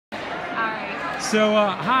So,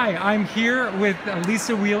 hi, I'm here with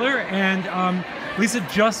Lisa Wheeler, and Lisa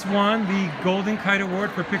just won the Golden Kite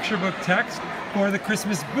Award for Picture Book Text for the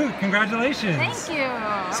Christmas Boot. Congratulations. Thank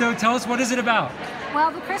you. So tell us, what is it about?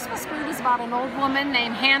 Well, the Christmas Boot is about an old woman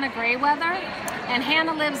named Hannah Grayweather, and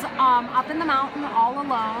Hannah lives up in the mountain all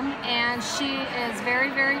alone, and she is very,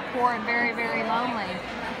 very poor and very, very lonely.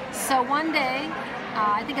 So one day,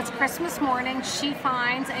 I think it's Christmas morning, she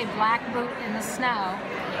finds a black boot in the snow,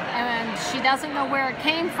 and she doesn't know where it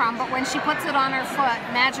came from, but when she puts it on her foot,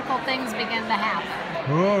 magical things begin to happen.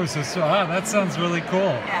 Oh, that sounds really cool.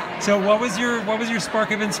 Yeah. So what was your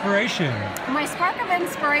spark of inspiration? My spark of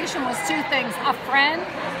inspiration was two things: a friend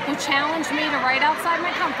who challenged me to write outside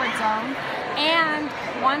my comfort zone, and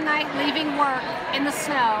one night leaving work in the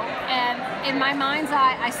snow, and in my mind's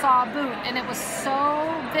eye I saw a boot, and it was so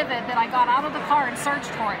vivid that I got out of the car and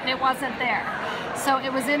searched for it, and it wasn't there. So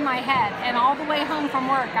it was in my head, and all the way home from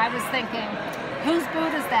work I was thinking, whose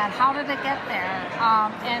boot is that? How did it get there?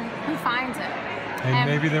 And who finds it? And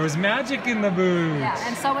maybe there was magic in the boot. Yeah,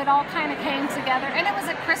 and so it all kind of came together, and it was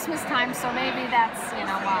at Christmas time, so maybe that's,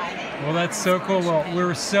 why. Well, that's so cool. Well,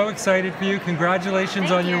 we're so excited for you.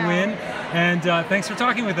 Congratulations on your win, and thanks for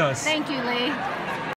talking with us. Thank you, Lee.